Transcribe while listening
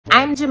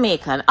I'm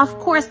Jamaican. Of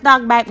course,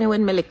 dog bite me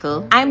when me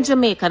little. I'm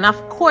Jamaican.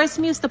 Of course,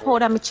 me used to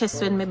powder my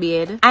chest when me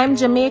bathe. I'm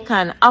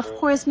Jamaican. Of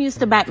course, me used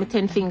to bite me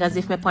 10 fingers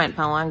if me point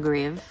pan one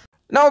grave.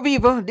 Now,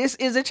 people, this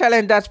is a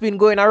challenge that's been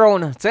going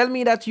around. Tell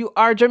me that you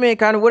are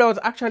Jamaican without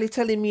actually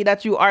telling me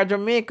that you are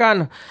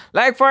Jamaican.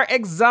 Like, for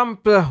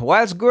example,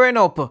 whilst growing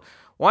up,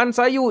 once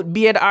a youth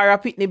beard or a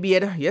pitney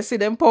beard, you see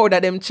them powder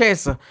them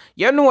chest.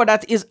 You know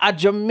that is a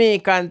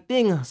Jamaican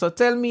thing. So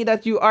tell me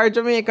that you are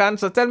Jamaican.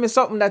 So tell me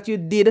something that you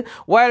did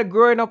while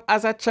growing up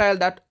as a child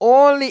that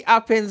only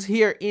happens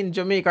here in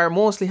Jamaica, or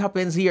mostly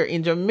happens here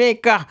in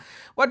Jamaica.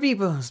 But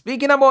people,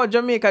 speaking about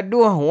Jamaica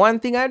though, one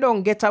thing I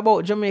don't get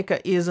about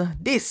Jamaica is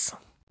this.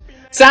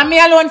 So me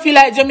alone feel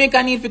like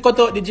Jamaica need to cut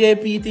out the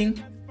JP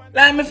thing.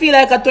 Like me feel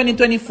like a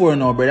 2024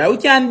 now, brother. We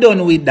can't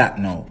done with that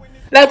now.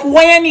 Like,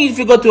 why you need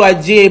to go to a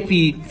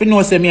JP if you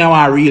know say me am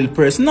a real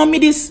person? No, me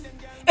this.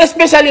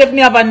 Especially if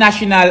me have a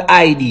national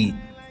ID.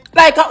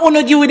 Like, I want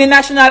to give with the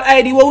national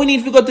ID, what we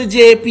need to go to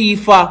JP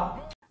for?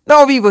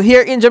 Now, people,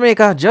 here in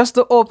Jamaica, just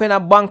to open a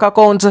bank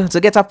account, to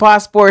get a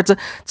passport,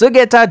 to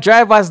get a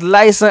driver's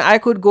license, I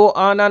could go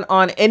on and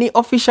on. Any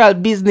official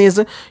business,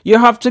 you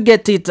have to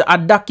get it, a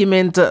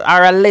document or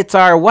a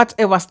letter,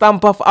 whatever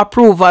stamp of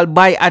approval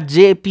by a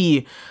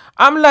JP.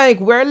 I'm like,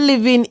 we're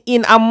living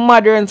in a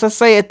modern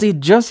society.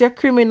 Just your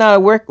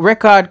criminal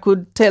record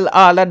could tell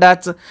all of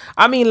that.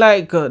 I mean,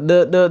 like,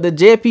 the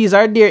JPs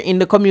are there in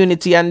the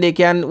community and they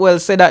can, well,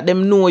 say that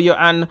them know you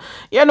and,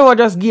 you know,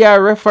 just give a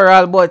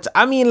referral. But,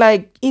 I mean,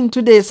 like, in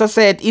today's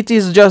society, it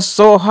is just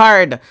so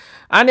hard.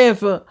 And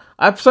if a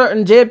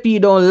certain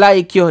JP don't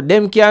like you,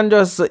 them can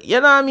just,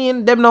 you know what I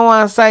mean, them don't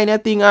want to sign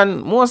anything,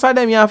 and most of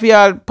them you have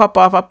to pop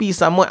off a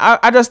piece of money.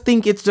 I just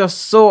think it's just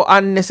so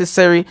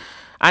unnecessary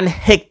and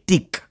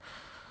hectic.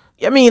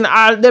 I mean,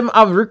 all them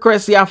have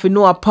requests you have to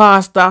know a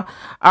pastor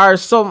or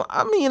some.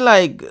 I mean,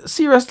 like,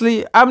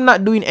 seriously, I'm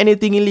not doing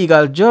anything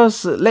illegal.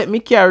 Just let me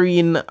carry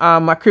in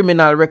my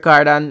criminal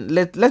record and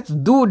let's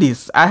do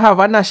this. I have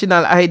a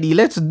national ID.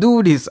 Let's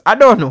do this. I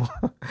don't know.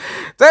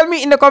 Tell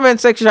me in the comment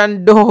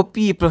section, though,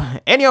 people.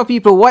 Any of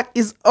people, what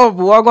is up?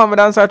 Welcome to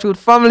Dance Truth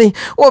family.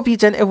 Hope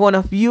each and every one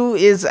of you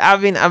is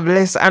having a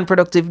blessed and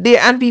productive day.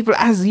 And people,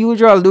 as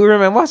usual, do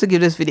remember to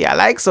give this video a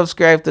like,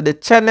 subscribe to the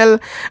channel,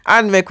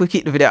 and make we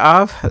kick the video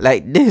off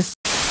like this.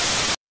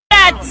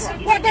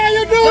 What are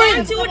you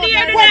doing? Don't you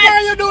dare do that. What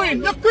are you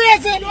doing? You're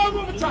crazy.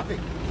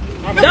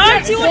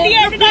 Don't you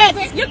dare do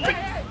that. You're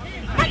crazy.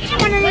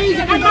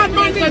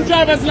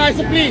 Driver's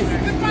license, please.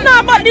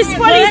 No, but this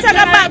police are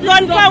about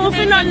gun for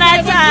we not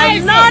like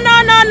that.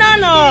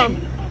 No.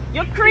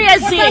 You're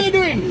crazy. What are you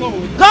doing?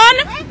 Gun?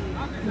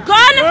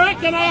 Sir,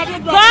 can I have your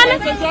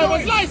documents and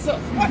driver's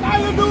license? What are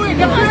you doing?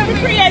 You must be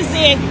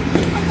crazy.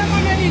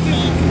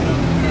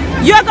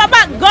 You got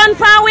back gun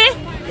for we?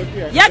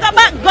 You got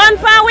back gun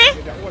for we?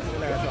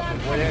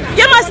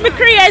 You must be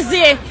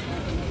crazy.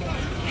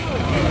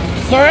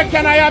 Sir,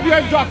 can I have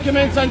your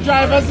documents and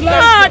driver's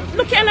license? No,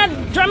 looking at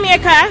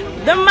Jamaica,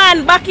 the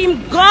man back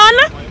him gun.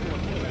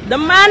 The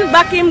man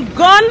back him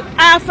gun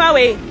half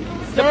away.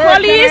 The Sir,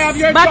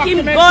 police back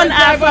him gun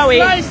half away.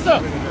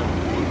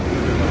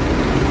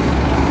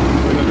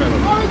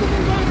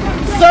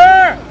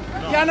 Sir,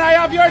 can I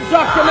have your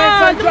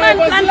documents and driver's license? The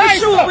man plan to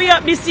shoot me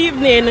up this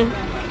evening.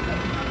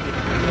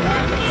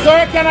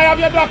 Sir, can I have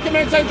your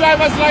documents and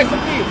driver's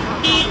license,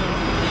 please?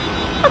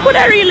 How could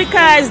I really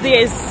cause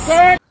this?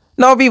 Sir.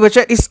 Now, people,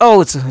 check this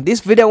out. This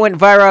video went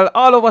viral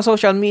all over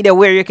social media,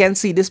 where you can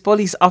see this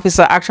police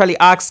officer actually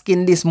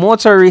asking this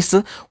motorist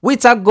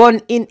with a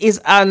gun in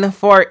his hand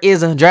for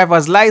his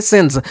driver's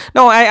license.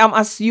 Now, I am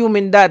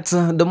assuming that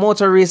the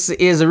motorist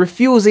is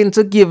refusing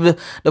to give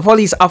the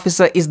police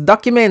officer his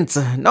documents.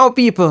 Now,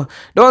 people,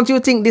 don't you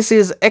think this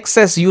is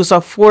excess use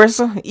of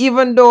force?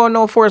 Even though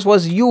no force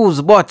was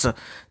used, but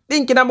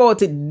thinking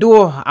about it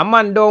though, a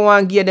man don't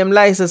want to give them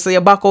license, so you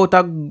back out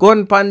a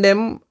gun pan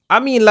them. I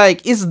mean,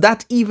 like, is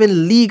that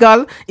even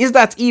legal? Is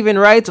that even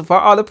right? For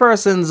all the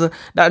persons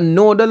that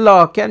know the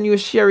law, can you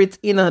share it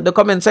in the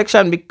comment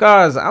section?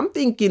 Because I'm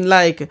thinking,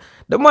 like,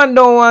 the man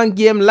don't want to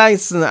give him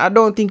license. I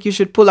don't think you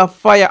should pull a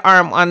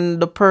firearm on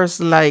the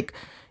person. Like,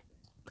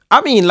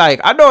 I mean, like,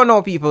 I don't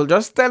know, people.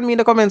 Just tell me in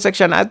the comment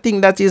section. I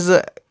think that is,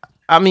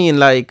 I mean,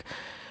 like,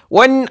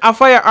 when a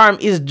firearm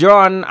is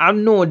drawn, I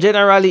know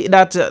generally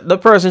that the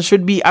person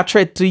should be a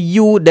threat to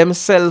you,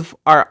 themselves,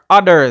 or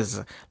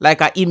others.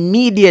 Like an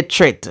immediate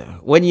threat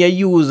when you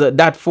use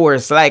that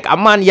force. Like a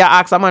man, you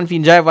ask a man for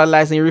driver's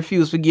license, you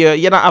refuse to give,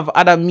 you don't have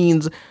other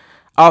means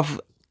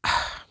of...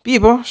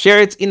 People,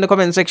 share it in the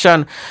comment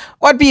section.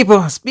 But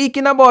people,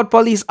 speaking about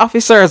police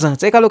officers,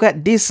 take a look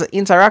at this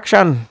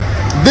interaction.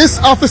 This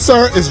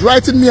officer is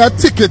writing me a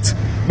ticket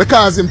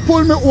because he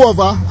pulled me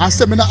over and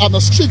said me not have no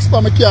streaks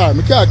for my car.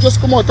 My car just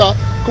come out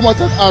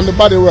on the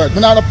body work. Me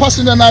not have a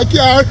passenger in my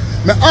car.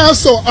 Me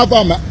also have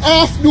my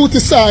off-duty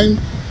sign.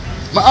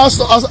 Me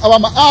also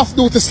have my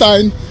off-duty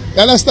sign.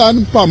 You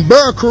understand? From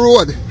Burke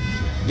Road.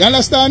 You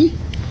understand?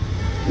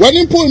 When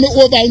he pull me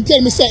over and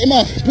tell me say,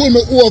 man, pull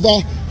me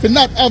over for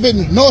not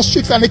having no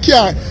streaks on the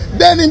car.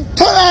 Then him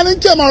turn on the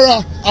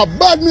camera,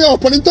 bad me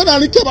up, and him turn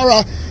on the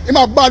camera, him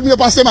bad me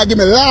up and say, give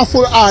me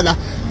lawful order.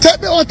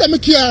 Take me out of my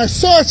car,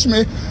 search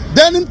me.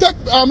 Then him take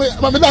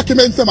my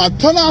documents,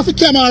 turn off the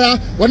camera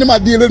when him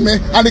deal with me,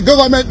 and the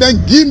government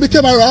then give him the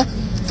camera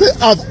to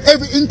have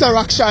every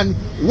interaction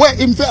where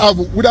him to have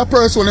with a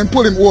person and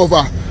pull him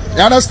over.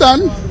 You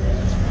understand?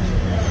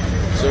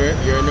 Sir,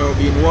 you're now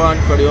being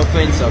warned for the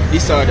offense of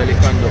disorderly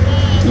conduct.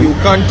 You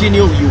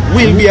continue, you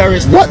will be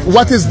arrested.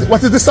 What is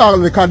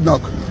disorderly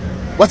conduct?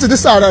 What is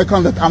disorderly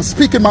conduct? I'm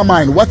speaking my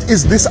mind. What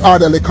is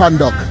disorderly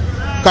conduct?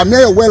 Come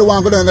here, well,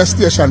 want to go to the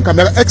station. Come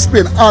here,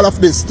 explain all of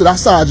this to the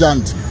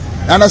sergeant.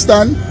 You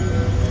understand?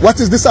 What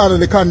is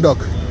disorderly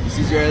conduct? This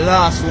is your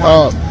last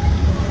one.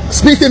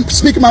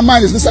 Speaking my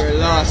mind is this. Your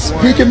last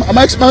one. Speaking,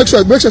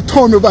 make sure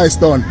tone my voice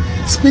down.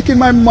 Speaking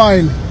my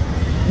mind,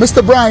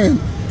 Mr. Brian.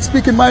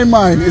 Speaking my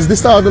mind is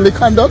disorderly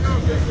conduct.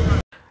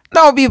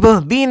 Now,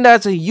 people, being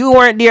that you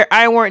weren't there,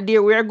 I weren't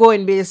there, we're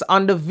going based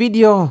on the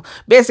video.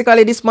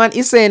 Basically, this man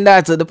is saying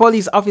that the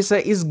police officer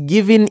is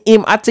giving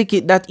him a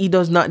ticket that he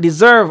does not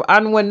deserve.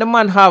 And when the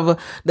man have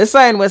the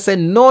sign where say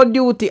no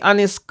duty on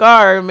his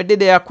car,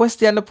 they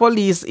question the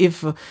police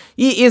if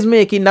he is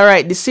making the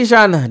right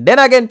decision. Then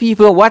again,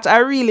 people, what I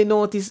really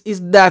notice is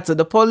that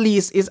the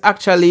police is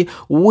actually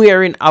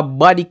wearing a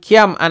body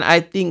cam, and I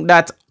think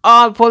that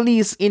all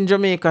police in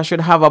Jamaica should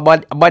have a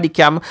body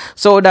cam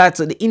so that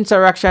the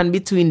interaction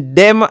between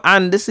them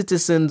and the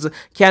citizens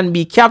can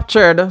be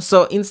captured.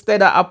 So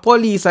instead of a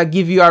police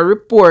give you a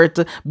report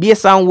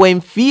based on when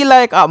feel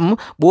like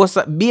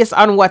based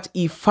on what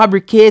he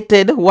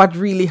fabricated, what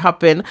really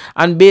happened,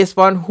 and based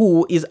on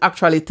who is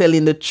actually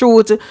telling the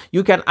truth,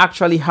 you can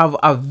actually have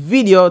a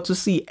video to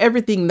see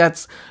everything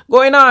that's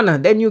going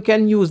on. Then you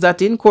can use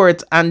that in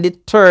court and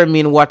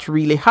determine what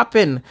really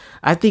happened.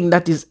 I think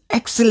that is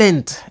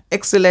excellent.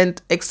 Excellent.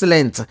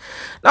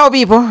 Now,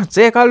 people,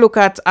 take a look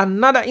at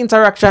another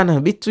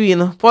interaction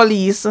between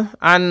police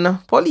and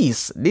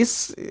police.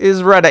 This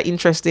is rather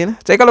interesting.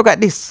 Take a look at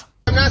this.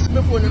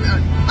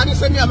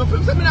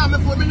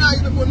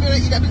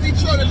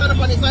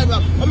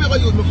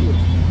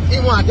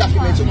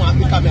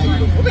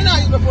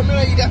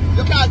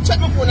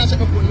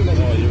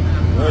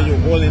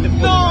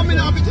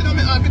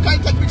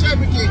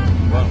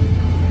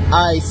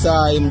 I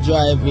saw him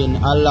driving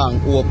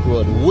along Oak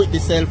Road with the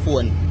cell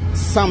phone,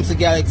 Samsung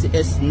Galaxy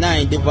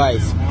S9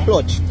 device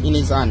clutched in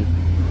his hand,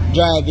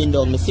 driving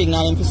down. Me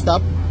signal him to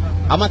stop.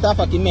 A matter of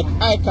fact, he make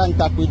eye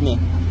contact with me,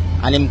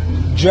 and him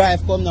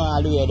drive come down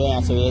all the way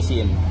down, so you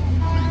see him.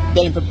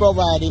 Tell him to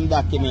provide him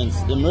documents.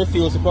 Him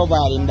refuse to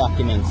provide him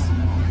documents.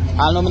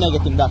 I'll know me not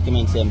get him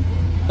documents. Him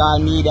tell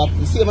me that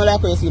you see him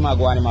like you see him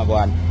go on, him go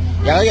on.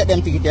 You gotta get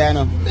them tickets, you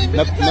know.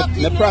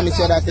 Me promise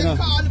you that, you know.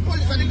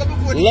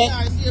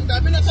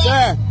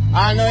 Sir,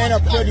 I know you're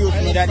not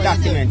producing me that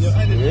documents.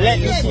 Let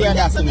me see your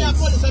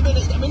documents.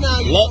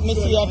 Let me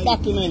see your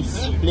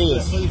documents,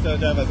 please.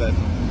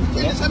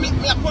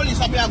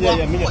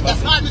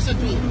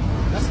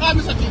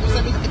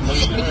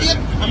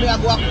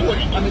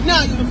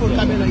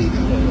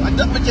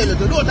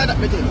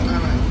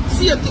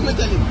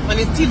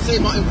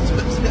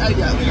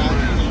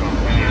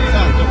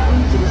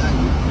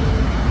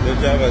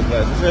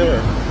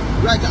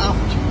 Right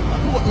after.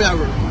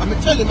 I'm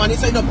telling man,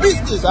 it's no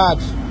business.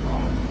 Sarge,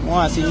 I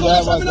want to see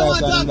driver's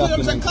license and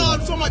documents. I call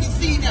somebody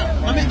senior.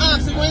 I'm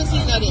asking when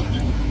senior there.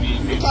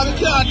 Because we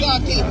can't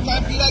talk to him. Because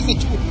I feel like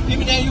it's true.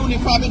 Even in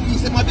uniform, if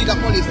he's my bigger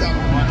police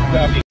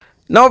now.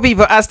 Now,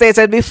 people, as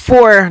stated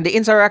before, the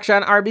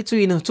interaction are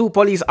between two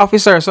police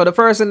officers. So the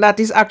person that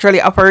is actually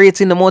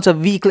operating the motor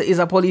vehicle is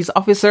a police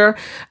officer,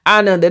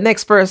 and the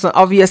next person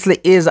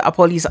obviously is a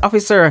police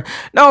officer.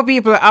 Now,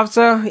 people,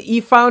 after he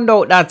found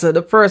out that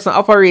the person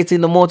operating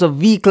the motor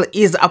vehicle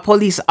is a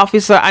police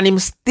officer, and him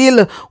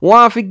still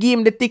want to give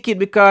him the ticket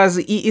because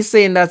he is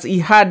saying that he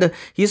had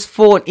his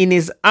phone in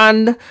his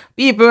hand.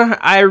 People,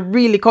 I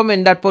really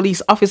commend that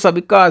police officer,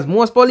 because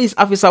most police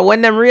officers,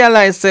 when them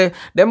realize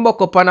them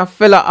buck up on a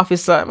fellow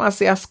officer, I must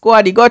say a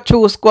squad, you got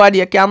through squad,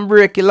 you can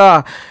break the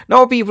law.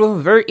 Now, people,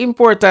 very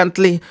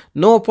importantly,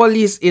 no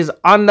police is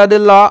under the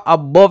law,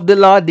 above the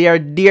law. They are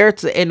there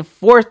to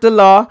enforce the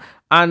law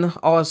and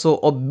also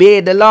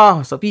obey the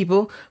law. So,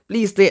 people,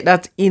 please take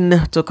that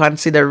into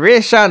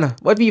consideration.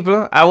 But,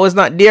 people, I was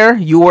not there,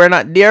 you were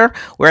not there,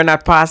 we're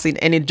not passing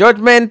any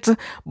judgment.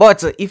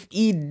 But if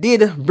he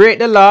did break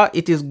the law,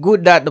 it is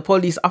good that the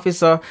police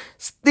officer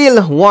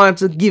still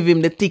wants to give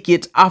him the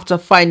ticket after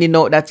finding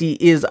out that he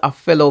is a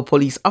fellow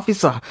police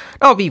officer.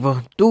 Now,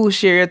 people, do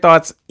share your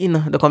thoughts in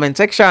the comment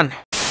section.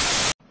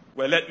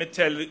 Well, let me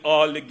tell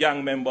all the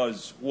gang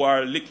members who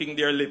are licking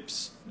their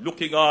lips,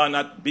 looking on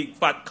at big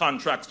fat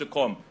contracts to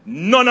come,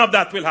 none of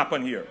that will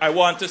happen here. I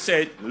want to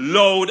say it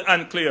loud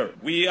and clear.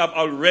 We have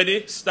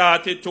already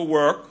started to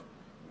work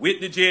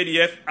with the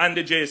JDF and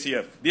the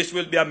JCF. This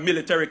will be a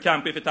military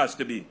camp if it has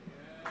to be.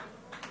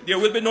 There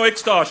will be no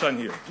extortion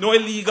here, no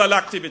illegal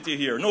activity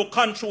here, no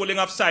controlling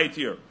of site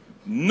here.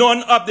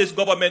 None of this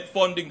government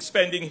funding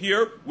spending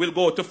here will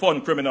go to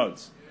fund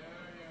criminals.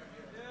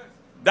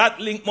 That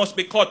link must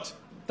be cut.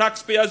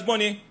 Taxpayers'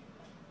 money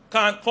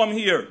can't come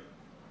here.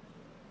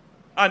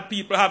 And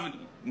people have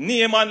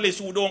name and list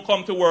who don't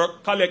come to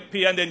work, collect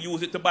pay, and then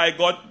use it to buy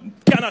God.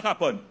 Cannot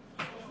happen.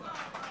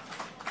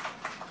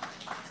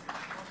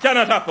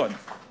 Cannot happen.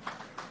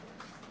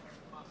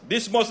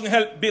 This mustn't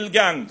help build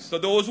gangs. So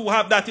those who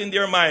have that in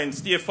their minds,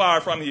 stay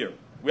far from here.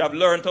 We have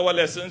learned our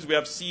lessons. We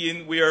have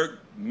seen where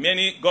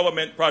many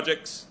government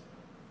projects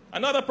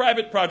and other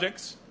private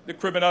projects, the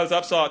criminals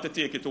have sought to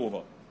take it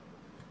over.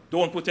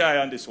 Don't put your eye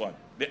on this one.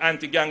 The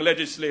anti-gang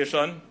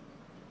legislation,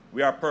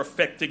 we are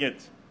perfecting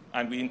it,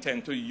 and we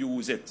intend to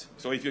use it.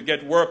 So if you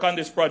get work on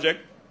this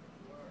project,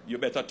 you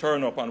better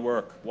turn up and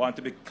work. Want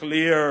to be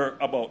clear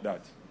about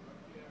that.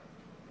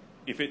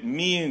 If it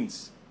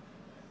means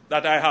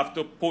that I have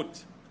to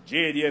put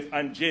JDF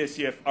and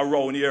JCF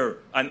around here,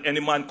 and any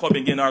man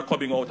coming in or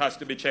coming out has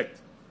to be checked,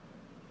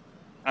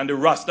 and the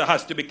roster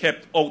has to be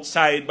kept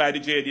outside by the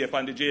JDF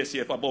and the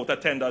JCF about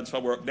attendance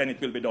for work, then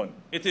it will be done.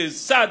 It is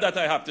sad that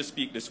I have to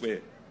speak this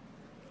way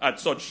at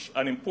such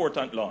an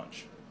important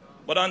launch.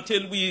 But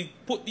until we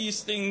put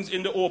these things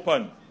in the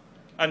open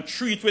and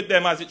treat with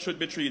them as it should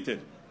be treated,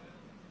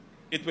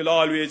 it will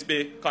always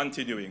be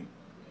continuing.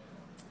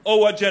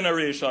 Our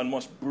generation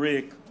must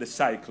break the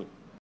cycle.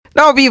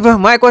 Now, people,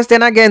 my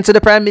question again to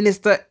the Prime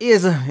Minister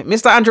is,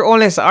 Mr. Andrew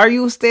Holness, are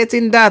you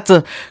stating that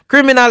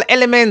criminal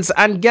elements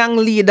and gang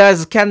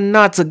leaders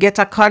cannot get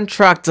a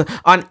contract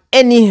on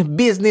any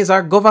business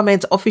or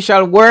government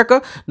official work?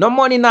 No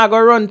money now go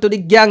run to the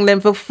gang them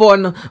for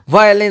fun,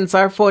 violence,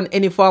 or fun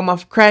any form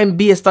of crime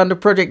based on the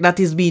project that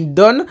is being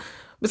done?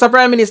 Mr.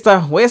 Prime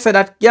Minister, where you say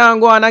that can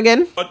go on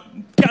again? But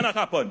cannot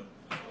happen.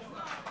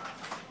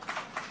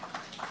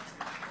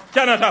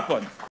 Cannot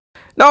happen.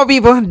 Now,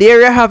 people, there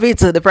you have it.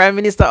 The Prime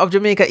Minister of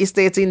Jamaica is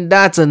stating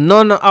that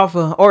none of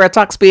our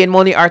taxpaying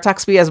money or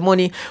taxpayers'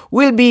 money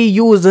will be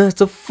used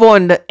to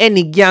fund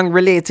any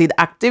gang-related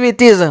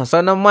activities. So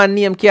no man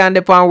name can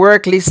depend on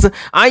work list,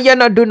 and you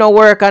not do no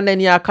work, and then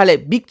you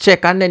collect big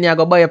check, and then you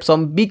go buy up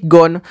some big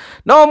gun.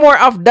 No more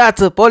of that.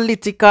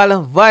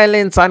 Political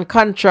violence and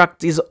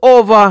contract is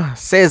over,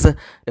 says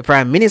the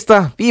Prime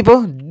Minister.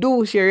 People,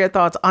 do share your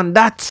thoughts on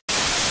that.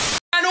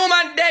 An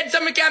woman dead, so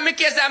me can make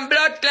case and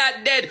blood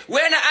clot dead.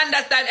 When I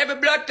understand every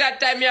blood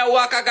clot time me I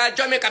walk, I got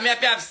Jamaica, me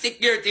have to have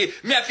security,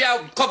 me have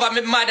to cover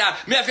my mother,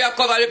 me have to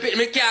cover the pit,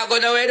 me can't go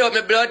nowhere without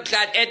me blood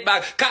clot head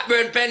back.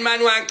 Catburn pen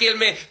man want kill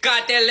me.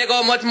 Kartel leg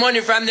how much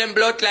money from them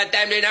blood clot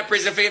time they in a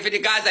prison for the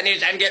Gaza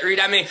nation get rid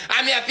of me.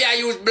 And me have to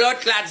use blood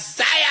clot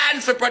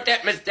science to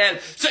protect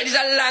myself. So it is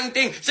a long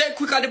thing. So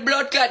quicker the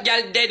blood clot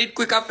girl dead it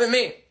quicker for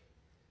me.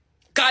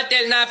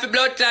 Cartel now for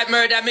blood clot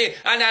murder me.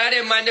 And all of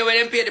them man, they when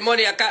them pay the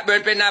money, a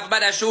catbird pen now for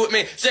bother shoot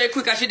me. So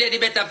quicker she dead, the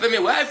better for me.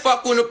 Why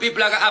fuck you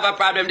people are gonna have a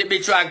problem, they be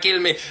trying to kill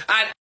me.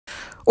 And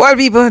well,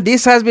 people,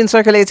 this has been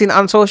circulating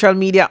on social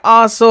media.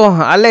 Also,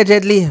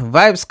 allegedly,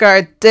 Vybz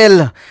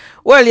Kartel.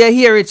 Well, you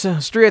hear it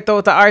straight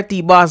out of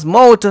RT Boss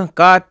mouth.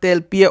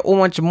 Cartel pay how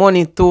much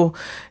money to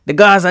the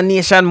Gaza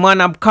nation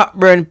man of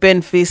Cockburn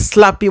pen for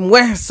slap him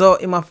where, so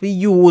him have to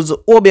use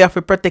Obia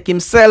to protect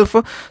himself.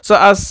 So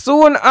as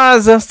soon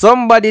as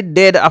somebody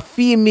dead, a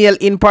female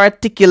in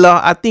particular,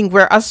 I think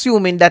we're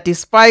assuming that is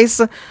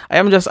Spice. I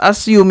am just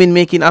assuming,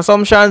 making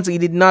assumptions. He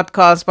did not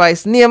call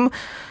Spice name.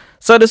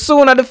 So the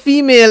sooner the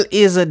female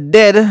is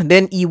dead,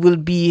 then he will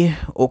be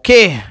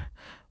okay.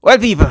 Well,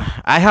 people,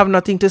 I have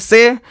nothing to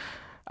say.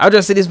 I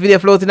just see this video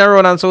floating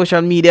around on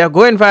social media,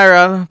 going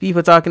viral.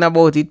 People talking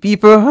about it.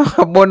 People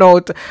burn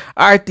out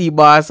RT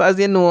Boss. As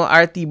you know,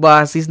 RT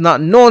Boss is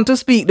not known to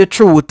speak the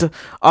truth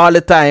all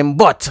the time.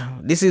 But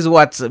this is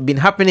what's been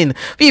happening.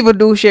 People,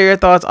 do share your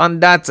thoughts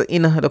on that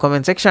in the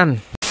comment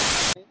section.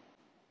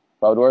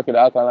 I would work with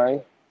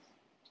alkaline.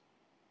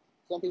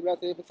 Some people are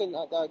saying percent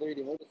not that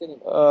already. What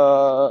percent?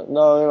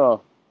 No, you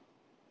know.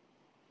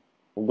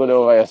 Good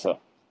over here, sir.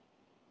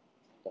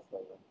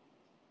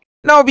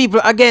 Now, people,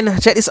 again,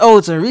 check this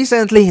out.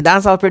 Recently,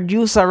 dancehall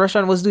producer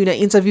Russian was doing an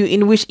interview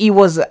in which he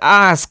was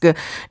asked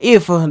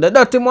if the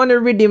dirty money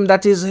rhythm,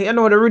 that is, you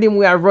know, the rhythm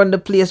we have run the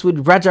place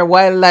with Raja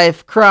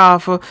Wildlife,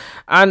 Craft,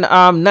 and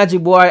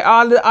Naji Boy,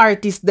 all the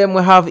artists them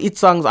will have hit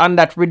songs on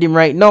that rhythm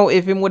right now.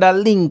 If him would have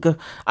link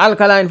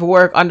Alkaline for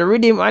work on the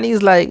rhythm, and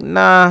he's like,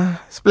 nah,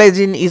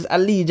 pledging his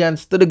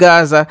allegiance to the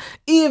Gaza,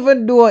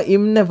 even though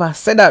him never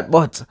said that,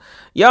 but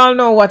y'all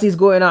know what is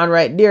going on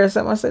right there.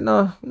 So I said,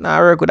 no, nah,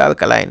 work with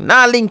Alkaline.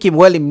 Nah, link him.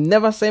 Well, he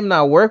never said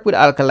now work with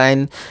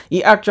Alkaline.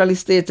 He actually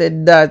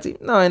stated that,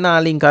 no, nah,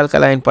 link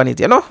Alkaline on it,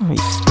 you know?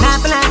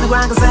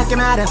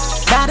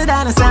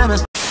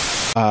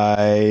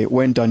 I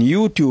went on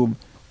YouTube,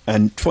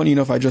 and funny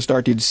enough, I just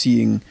started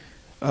seeing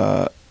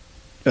the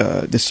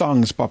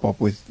songs pop up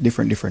with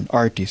different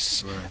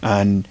artists. Right.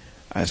 And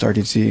I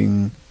started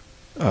seeing...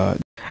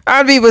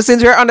 And people,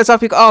 since we're on the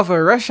topic of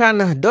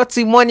Russian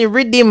dirty money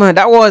rhythm,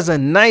 that was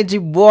Naji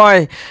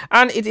Boy,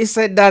 and it is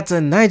said that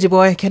Naji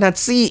Boy cannot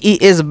see, he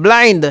is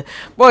blind.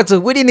 But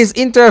within his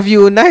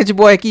interview, Naji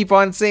Boy keep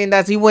on saying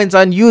that he went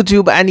on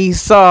YouTube and he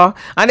saw,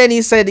 and then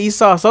he said he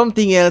saw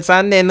something else,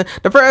 and then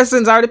the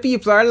persons or the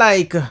people are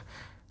like,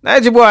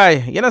 Niger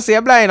boy, you know say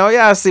you're blind, or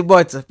you see,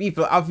 but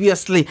people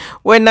obviously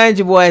when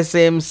Niger boy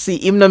say him see,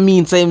 him no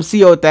mean say him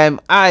see out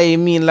time. I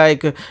mean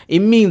like it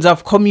means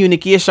of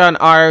communication,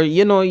 or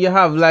you know you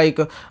have like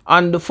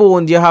on the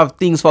phone you have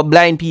things for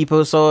blind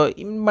people, so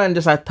man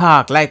just a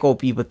talk like how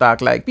people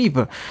talk like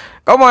people.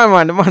 Come on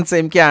man, the man say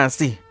him can't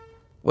see.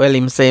 Well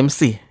him say him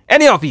see.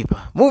 Anyhow people,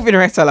 moving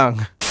right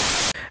along.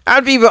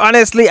 And people,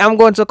 honestly, I'm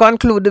going to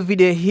conclude the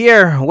video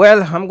here.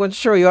 Well, I'm going to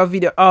show you a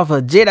video of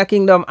Jada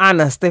Kingdom and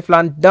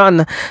Stefflon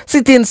Don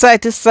sitting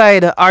side to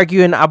side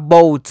arguing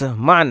about,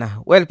 man,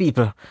 well,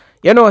 people,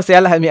 you know, say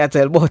allow me to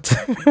tell, but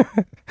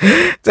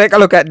take a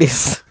look at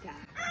this.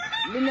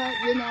 We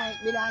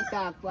don't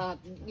talk for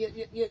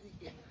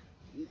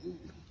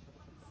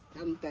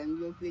sometimes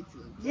you fit.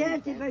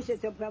 Yes, you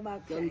set up your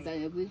mouth.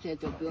 Sometimes you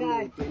set up your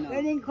mouth, you know.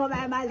 When you come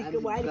out, the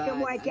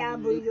boy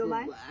can't breathe, you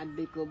man. A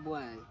big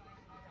boy.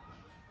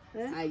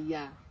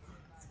 Aya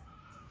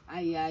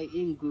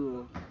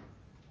ingro.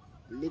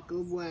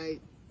 Little boy,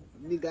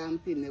 big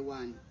and thin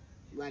one.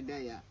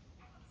 Wadaya.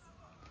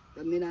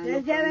 When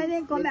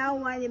you come out,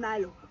 one in my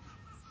look.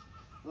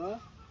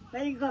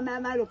 When you come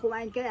out, my look,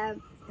 one can.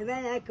 When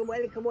I come,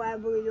 welcome,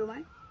 one breathe, you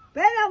man.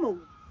 Penamo.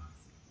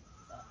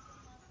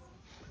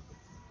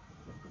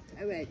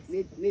 Alright,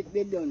 we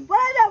done.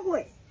 What up,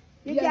 way?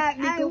 You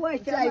can't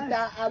watch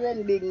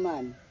a big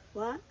man.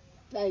 What?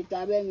 Like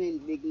a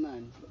big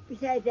man.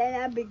 Besides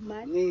a big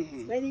man.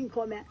 When you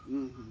come here.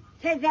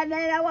 Say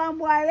that one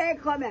boy, where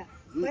come here.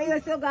 When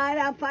you so got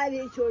a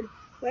party,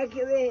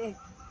 where.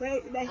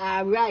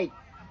 Alright.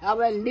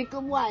 Our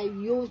little boy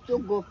used to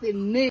go for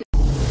me.